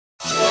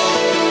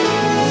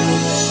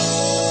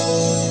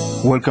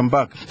Welcome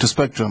back to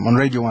Spectrum on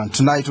Radio 1.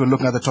 Tonight we're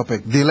looking at the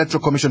topic, the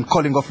Electoral Commission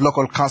calling off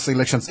local council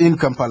elections in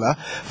Kampala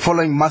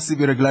following massive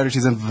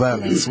irregularities and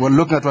violence. We're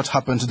looking at what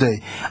happened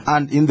today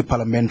and in the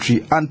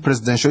parliamentary and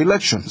presidential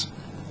elections.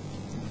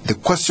 The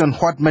question,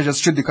 what measures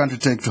should the country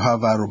take to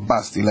have a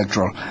robust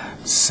electoral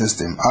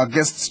system? Our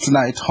guests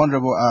tonight,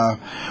 Honorable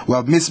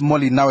Miss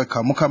Molly Nawe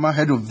Kamukama,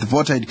 Head of the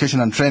Voter Education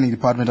and Training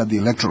Department at the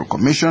Electoral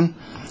Commission.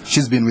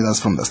 She's been with us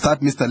from the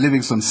start. Mr.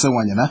 Livingstone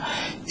Sewanyana,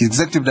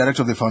 Executive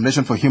Director of the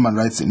Foundation for Human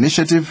Rights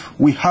Initiative.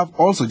 We have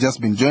also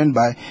just been joined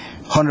by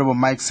Honorable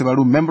Mike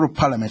Sebaru, Member of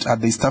Parliament at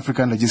the East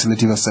African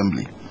Legislative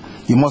Assembly.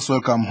 You're most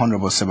welcome,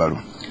 Honorable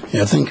Sebaru.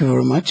 Yeah, thank you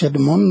very much,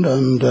 Edmond,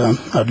 and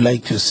I'd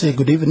like to say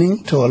good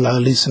evening to all our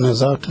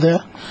listeners out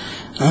there.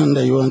 And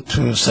I want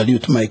to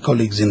salute my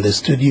colleagues in the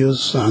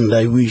studios, and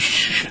I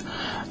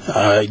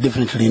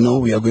definitely know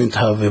we are going to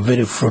have a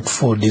very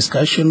fruitful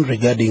discussion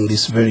regarding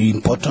this very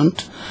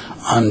important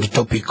and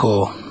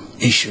topical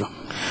issue.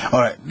 All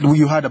right,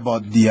 you heard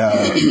about the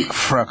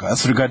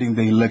fracas regarding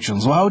the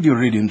elections. Well, how do you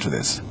read into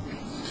this?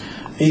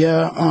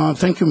 Yeah,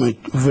 thank you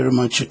very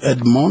much,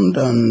 Edmond,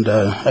 and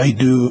I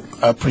do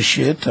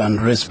appreciate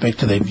and respect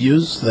the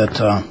views that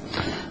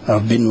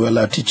have been well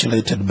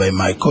articulated by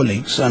my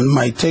colleagues. And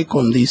my take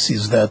on this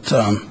is that,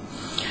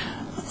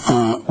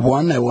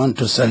 one, I want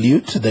to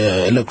salute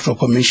the Electoral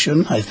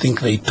Commission. I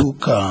think they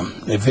took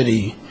a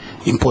very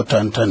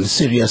important and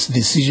serious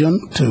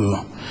decision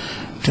to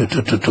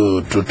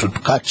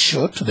cut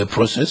short the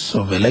process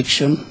of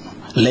election,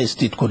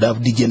 lest it could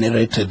have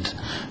degenerated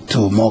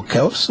to more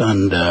chaos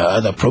and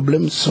other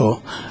problems.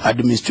 So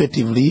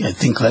administratively, I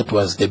think that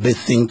was the best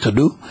thing to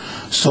do,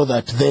 so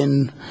that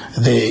then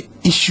the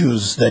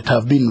issues that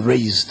have been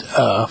raised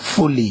are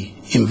fully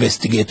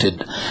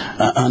investigated.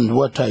 And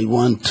what I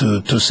want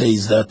to say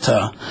is that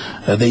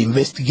the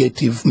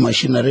investigative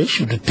machinery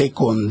should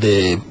take on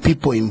the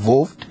people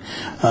involved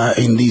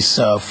in this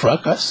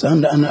fracas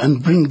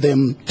and bring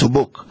them to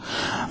book.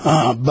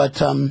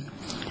 But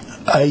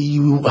I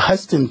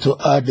hasten to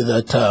add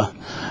that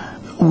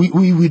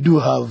we do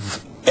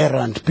have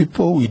errant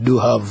people, we do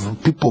have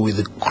people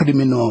with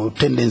criminal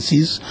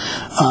tendencies,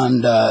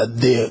 and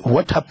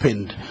what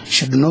happened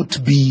should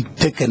not be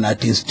taken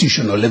at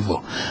institutional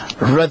level.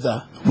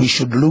 Rather, we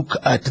should look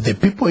at the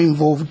people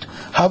involved,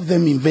 have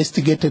them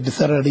investigated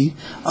thoroughly,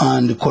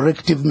 and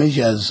corrective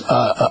measures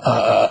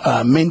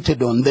are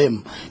meted on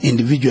them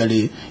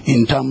individually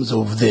in terms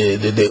of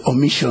the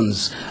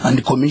omissions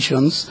and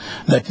commissions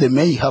that they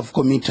may have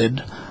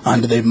committed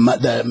and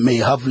that may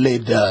have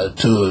led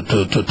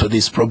to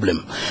this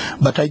problem.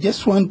 But I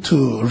just want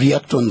to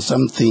react on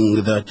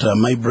something that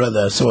my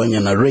brother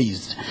Sewanyana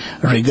raised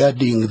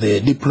regarding the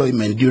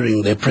deployment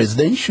during the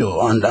presidential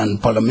and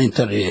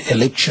parliamentary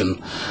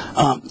election.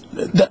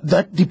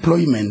 That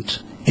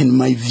deployment, in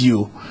my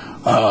view,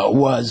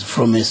 was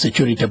from a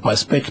security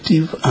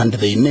perspective, and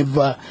they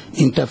never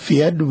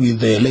interfered with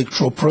the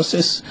electoral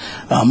process.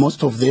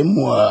 Most of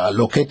them were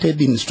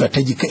located in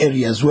strategic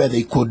areas where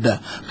they could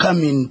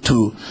come in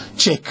to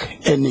check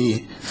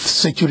any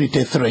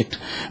security threat,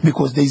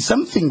 because there is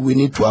something we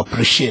need to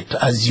appreciate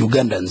as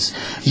Ugandans.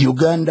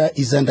 Uganda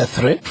is under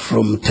threat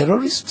from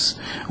terrorists.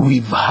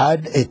 We've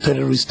had a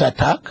terrorist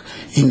attack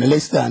in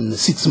less than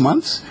 6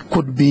 months,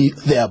 could be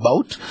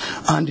thereabout,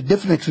 and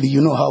definitely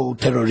you know how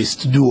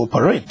terrorists do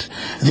operate.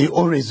 They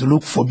always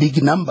look for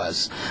big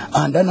numbers,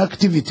 and an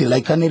activity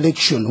like an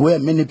election where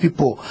many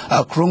people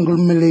are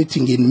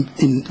conglomerating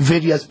in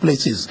various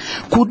places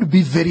could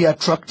be very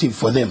attractive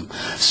for them.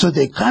 So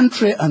the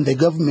country and the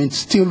government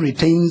still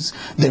retains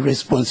the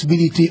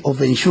responsibility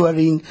of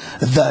ensuring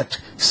that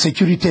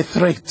security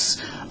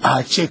threats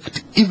are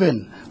checked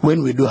even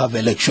when we do have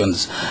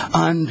elections.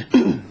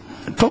 And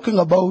talking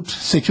about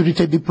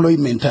security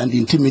deployment and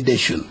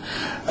intimidation,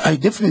 I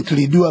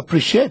definitely do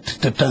appreciate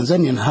that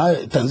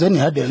Tanzania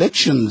had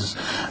elections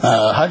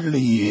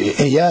hardly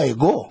a year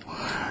ago.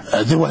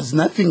 There was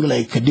nothing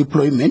like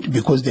deployment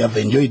because they have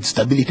enjoyed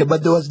stability,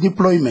 but there was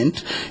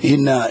deployment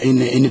in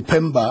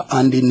Pemba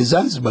and in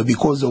Zanzibar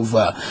because of,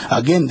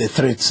 again, the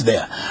threats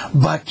there.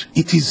 But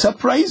it is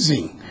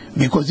surprising,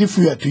 because if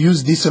we are to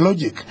use this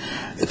logic,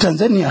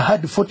 Tanzania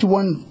had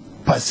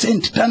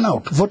 41%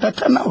 turnout, voter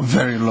turnout.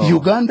 Very low.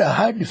 Uganda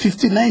had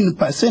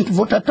 59%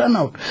 voter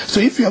turnout.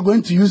 So if you are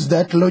going to use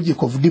that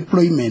logic of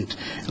deployment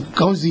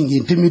causing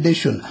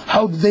intimidation,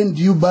 how then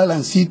do you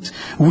balance it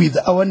with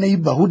our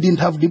neighbor who didn't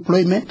have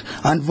deployment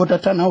and voter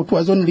turnout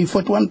was only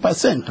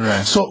 41%?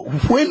 Right. So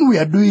when we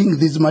are doing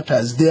these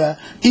matters, there are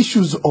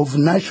issues of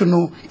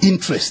national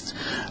interest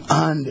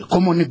and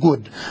common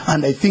good.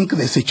 And I think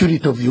the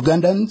security of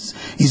Ugandans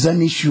is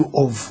an issue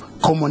of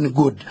common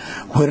good.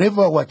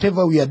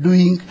 Whatever we are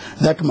doing,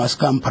 that must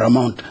come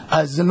paramount,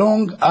 as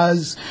long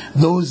as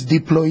those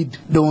deployed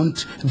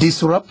don't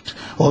disrupt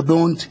or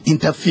don't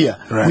interfere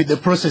with the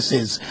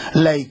processes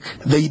like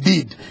they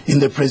did in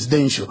the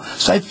presidential.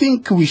 So I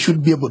think we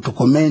should be able to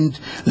commend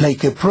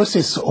like a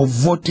process of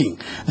voting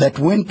that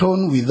went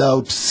on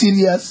without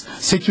serious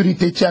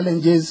security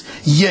challenges,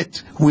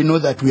 yet we know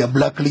that we are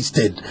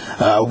blacklisted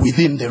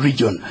within the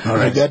region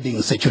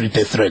regarding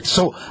security threats.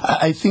 So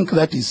I think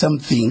that is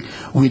something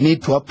we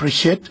need to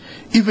appreciate,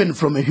 even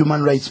from a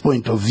human rights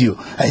point of view.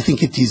 I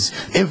think it is,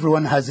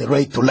 everyone has a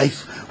right to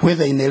life,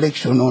 whether in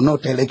election or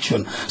not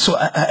election. So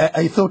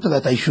I thought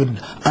that I should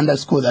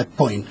underscore that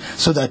point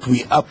so that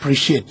we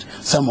appreciate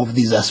some of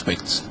these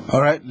aspects.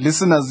 All right,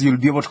 listeners, you'll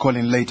be able to call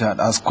in later and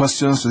ask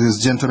questions to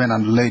this gentleman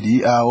and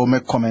lady, or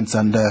make comments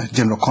and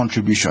general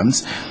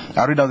contributions.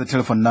 I'll read out the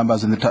telephone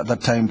numbers when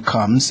that time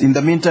comes. In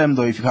the meantime,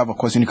 though, if you have a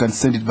question, you can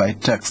send it by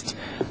text.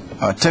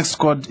 Our text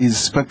code is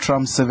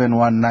Spectrum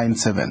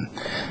 7197.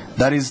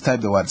 That is,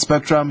 type the word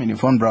Spectrum in your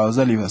phone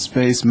browser, leave a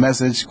space,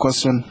 message,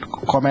 question,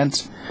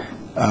 comment,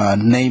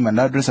 name and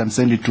address, and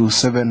send it to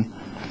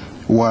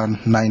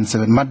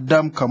 7197.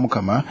 Madam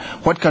Kamukama,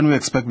 what can we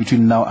expect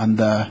between now and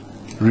the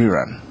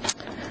rerun?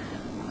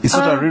 It's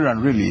not a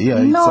rerun, really.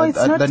 Yeah, no, it's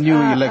not the new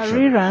election. A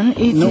rerun.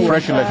 It is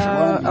fresh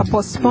election. A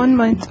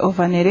postponement of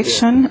an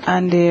election,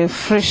 and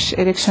fresh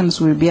elections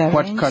will be arranged.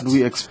 What can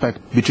we expect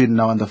between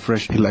now and the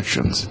fresh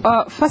elections?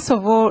 First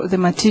of all, the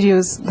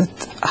materials that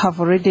have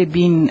already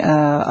been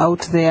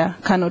out there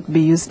cannot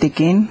be used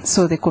again.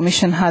 So the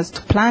Commission has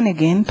to plan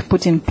again to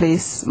put in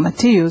place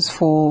materials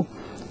for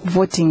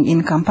voting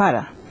in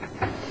Kampala.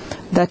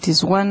 That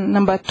is one.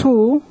 Number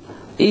two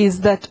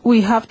is that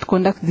we have to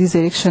conduct these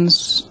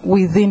elections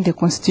within the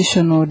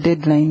constitutional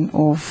deadline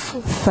of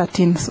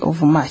 13th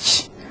of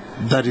March.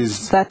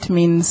 That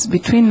means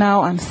between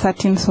now and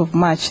 13th of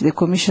March, the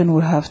Commission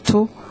will have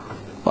to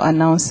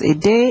announce a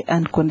day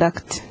and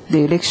conduct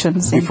the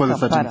elections before in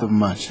the 13th of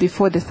March.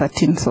 Before the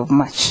 13th of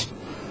March,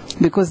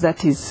 because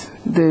that is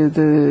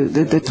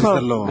the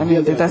 12th. I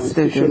mean, that's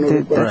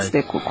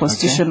the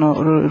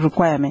constitutional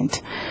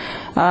requirement.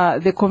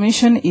 The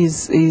Commission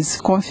is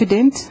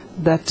confident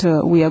that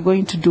we are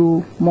going to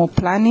do more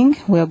planning.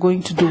 We are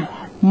going to do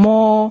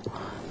more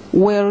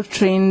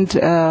well-trained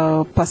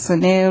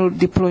personnel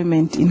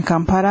deployment in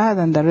Kampala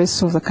than the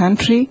rest of the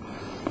country,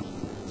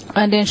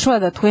 and ensure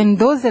that when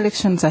those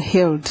elections are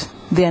held,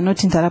 they are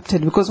not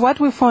interrupted. Because what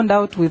we found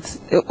out with,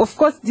 of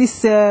course,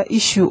 this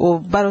issue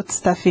of ballot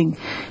stuffing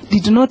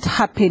did not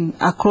happen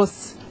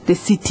across the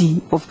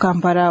city of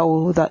Kampala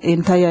or the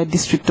entire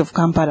district of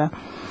Kampala.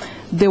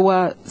 There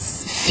were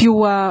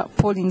fewer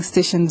polling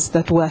stations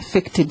that were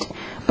affected.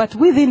 But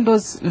within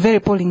those very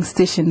polling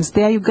stations,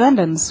 there are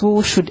Ugandans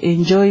who should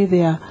enjoy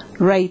their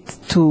right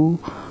to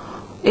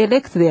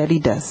elect their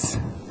leaders.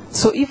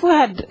 So if we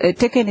had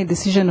taken a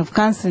decision of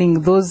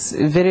cancelling those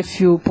very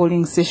few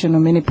polling stations or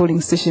many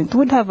polling stations, it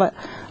would have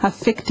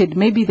affected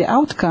maybe the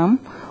outcome,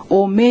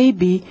 or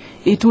maybe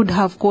it would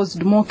have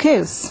caused more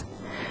chaos.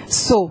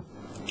 So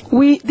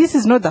this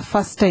is not the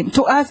first time.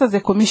 To us as a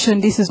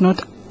Commission, this is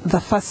not the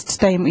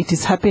first time it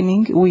is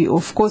happening. We,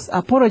 of course,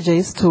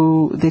 apologize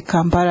to the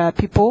Kampala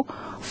people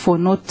for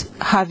not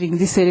having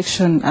this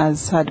election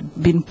as had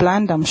been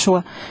planned. I'm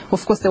sure,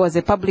 of course, there was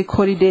a public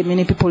holiday.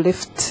 Many people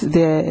left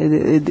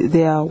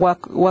their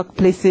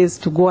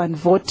workplaces to go and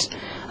vote,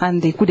 and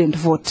they couldn't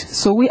vote.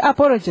 So we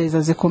apologize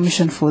as a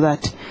Commission for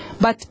that.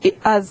 But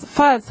as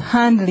far as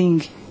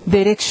handling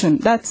the election,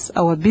 that's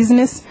our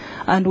business,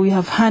 and we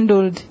have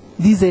handled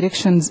these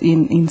elections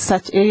in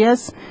such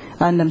areas.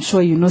 And I'm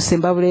sure you know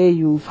Zimbabwe,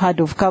 you've heard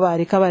of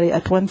Kabale. Kabale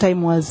at one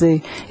time was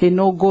a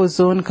no-go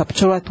zone.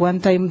 Kapcholo at one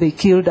time, they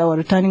killed our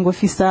returning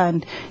officer,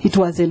 and it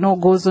was a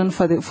no-go zone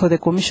for the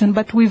Commission.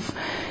 But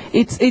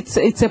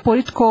it's a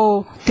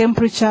political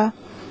temperature.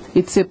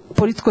 It's a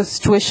political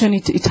situation.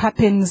 It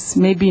happens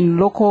maybe in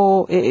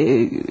local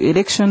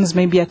elections,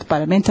 maybe at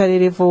parliamentary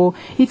level.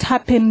 It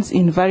happens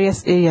in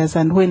various areas.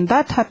 And when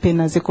that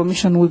happens, as a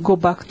Commission, we go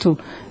back to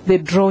the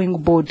drawing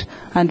board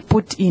and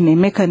put in a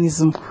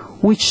mechanism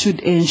which should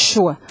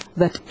ensure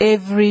that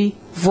every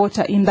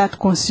voter in that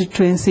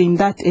constituency, in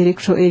that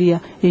electoral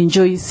area,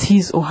 enjoys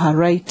his or her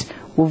right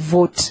of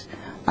vote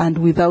and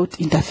without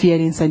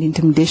interference and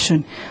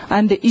intimidation.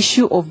 And the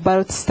issue of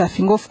ballot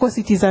stuffing, of course,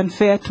 it is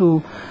unfair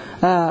to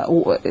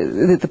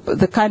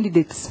the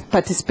candidates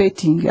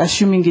participating,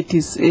 assuming it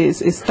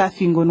is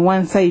stuffing on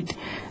one side.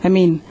 I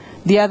mean,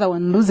 the other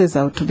one loses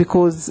out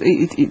because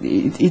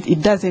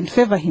it doesn't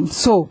favor him.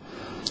 So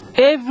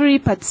every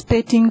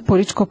participating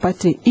political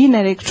party in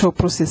electoral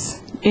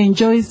process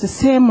enjoys the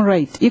same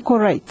right, equal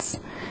rights.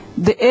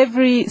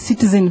 Every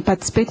citizen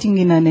participating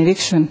in an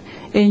election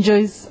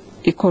enjoys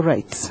equal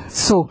rights.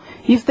 So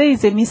if there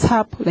is a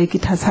mishap like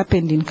it has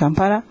happened in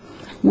Kampala,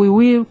 we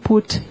will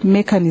put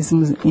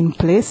mechanisms in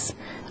place,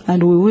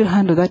 and we will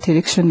handle that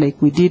election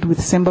like we did with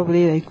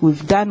Zimbabwe, like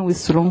we've done with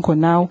Soronko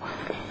now.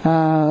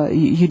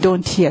 You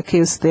don't hear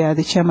chaos there.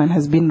 The chairman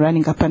has been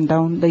running up and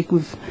down. Like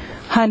we've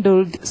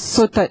handled,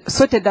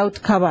 sorted out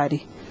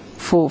Kabale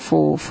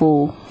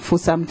for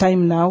some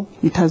time now.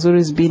 It has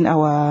always been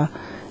our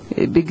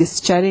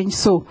biggest challenge.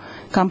 So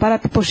Kampala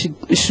people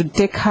should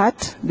take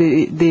heart.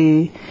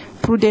 The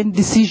prudent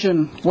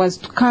decision was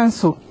to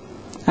cancel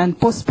and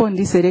postpone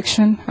this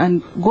election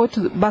and go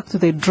back to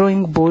the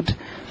drawing board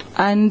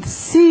and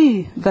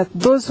see that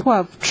those who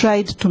have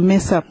tried to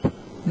mess up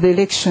the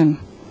election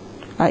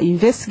are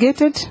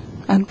investigated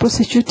and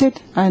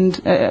prosecuted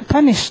and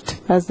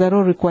punished as the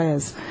law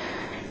requires.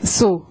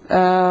 So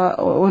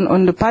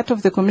on the part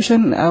of the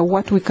Commission,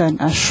 what we can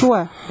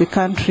assure the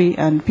country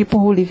and people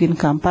who live in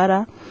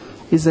Kampala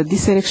is that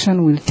this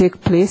election will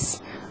take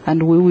place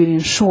and we will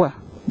ensure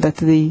that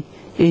they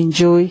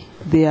enjoy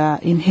their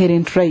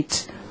inherent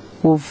right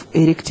of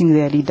electing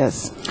their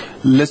leaders.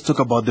 Let's talk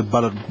about the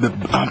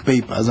ballot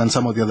papers and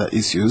some of the other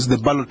issues. The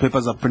ballot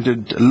papers are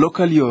printed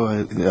locally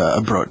or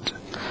abroad?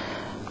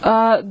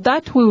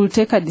 That we will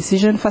take a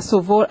decision. First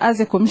of all, as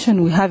a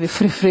commission, we have a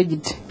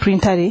free-fledged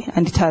printery,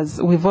 and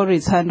we've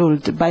always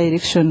handled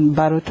by-election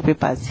ballot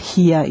papers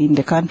here in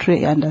the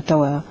country and at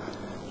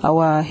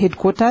our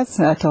headquarters,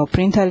 at our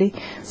printery.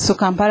 So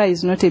Kampala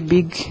is not a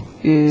big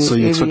area,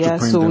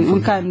 so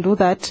we can do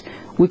that.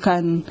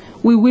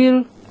 We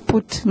will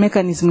put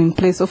mechanism in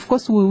place. Of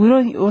course, we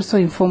will also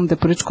inform the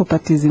political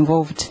parties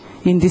involved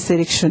in this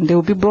election. They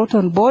will be brought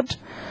on board,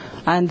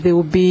 and they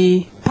will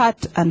be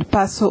part and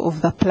parcel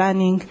of the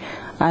planning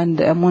and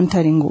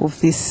monitoring of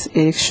this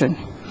election.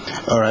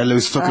 All right,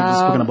 let's talk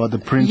spoken about the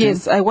printing.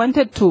 Yes, I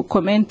wanted to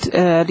comment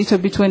a little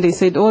bit when they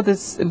said, oh,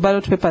 this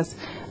ballot papers.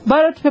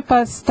 Ballot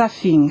paper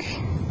stuffing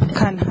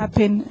can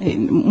happen,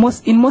 in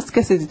most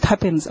cases it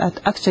happens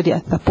actually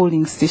at the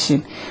polling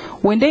station.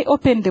 When they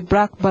open the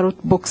black ballot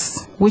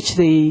box, which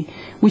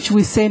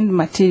we send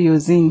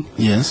materials in,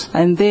 yes,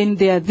 and then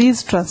there are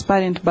these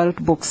transparent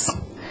ballot boxes.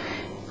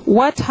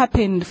 What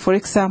happened, for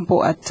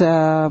example, at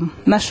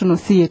National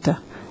Theatre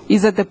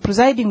is that the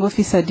presiding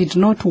officer did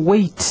not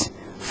wait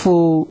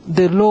for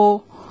the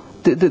law,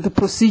 the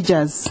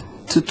procedures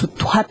to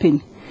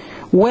happen,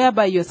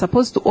 whereby you're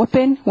supposed to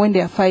open when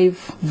there are 5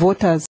 voters